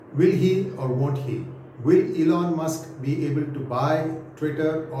Will he or won't he? Will Elon Musk be able to buy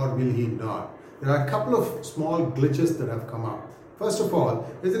Twitter or will he not? There are a couple of small glitches that have come up. First of all,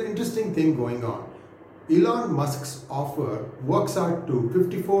 there's an interesting thing going on. Elon Musk's offer works out to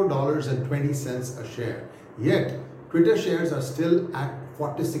 $54.20 a share. Yet, Twitter shares are still at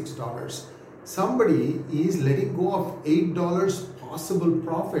 $46. Somebody is letting go of $8 possible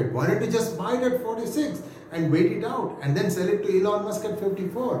profit. Why don't you just buy it at 46 and wait it out and then sell it to Elon Musk at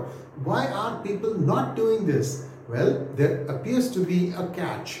 54? Why are people not doing this? Well, there appears to be a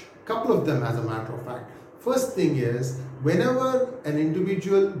catch. Couple of them, as a matter of fact. First thing is, whenever an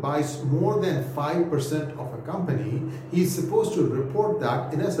individual buys more than 5% of a company, he is supposed to report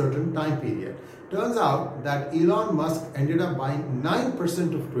that in a certain time period. Turns out that Elon Musk ended up buying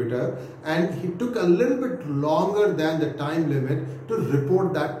 9% of Twitter, and he took a little bit longer than the time limit to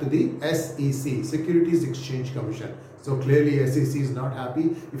report that to the SEC, Securities Exchange Commission. So clearly SEC is not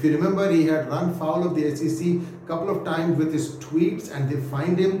happy. If you remember, he had run foul of the SEC a couple of times with his tweets, and they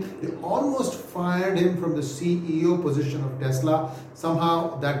fined him. They almost fired him from the CEO position of Tesla.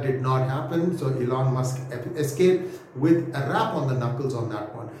 Somehow that did not happen. So Elon Musk escaped with a rap on the knuckles on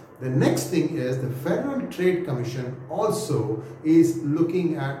that one. The next thing is the Federal Trade Commission also is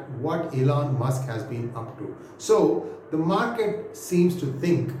looking at what Elon Musk has been up to. So the market seems to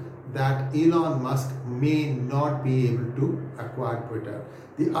think that Elon Musk may not be able to acquire Twitter.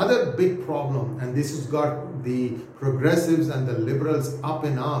 The other big problem, and this has got the progressives and the liberals up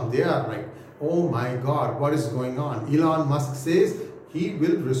in arms, they are like, oh my God, what is going on? Elon Musk says he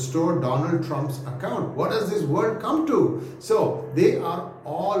will restore Donald Trump's account. What does this world come to? So they are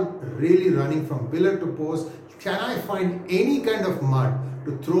all really running from pillar to post. Can I find any kind of mud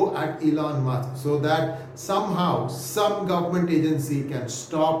to throw at Elon Musk so that somehow some government agency can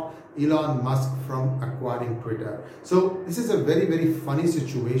stop Elon Musk from acquiring Twitter? So this is a very, very funny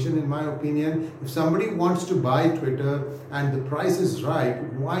situation in my opinion. If somebody wants to buy Twitter and the price is right,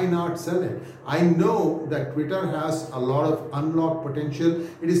 why not sell it? I know that Twitter has a lot of unlocked potential.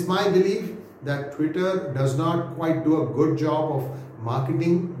 It is my belief that Twitter does not quite do a good job of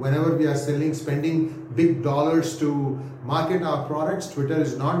marketing. Whenever we are spending big dollars to market our products, Twitter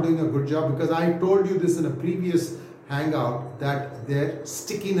is not doing a good job, because I told you this in a previous hangout that their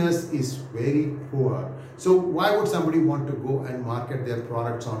stickiness is very poor. So why would somebody want to go and market their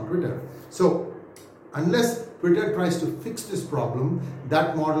products on Twitter? So unless Twitter tries to fix this problem,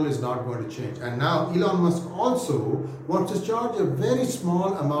 that model is not going to change. And now Elon Musk also wants to charge a very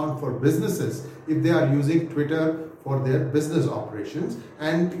small amount for businesses if they are using Twitter for their business operations,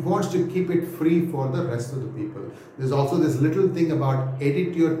 and he wants to keep it free for the rest of the people. There's also this little thing about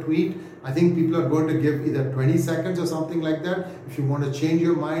edit your tweet. I think people are going to give either 20 seconds or something like that. If you want to change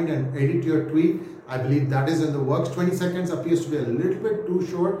your mind and edit your tweet, I believe that is in the works. 20 seconds appears to be a little bit too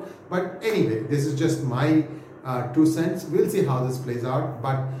short. But anyway, this is just my 2 cents. We'll see how this plays out.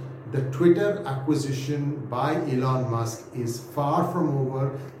 But the Twitter acquisition by Elon Musk is far from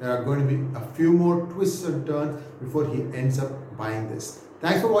over. There are going to be a few more twists and turns before he ends up buying this.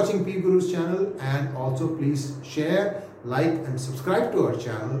 Thanks for watching P Guru's channel, and also please share, like and subscribe to our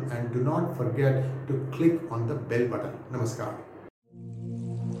channel, and do not forget to click on the bell button. Namaskar.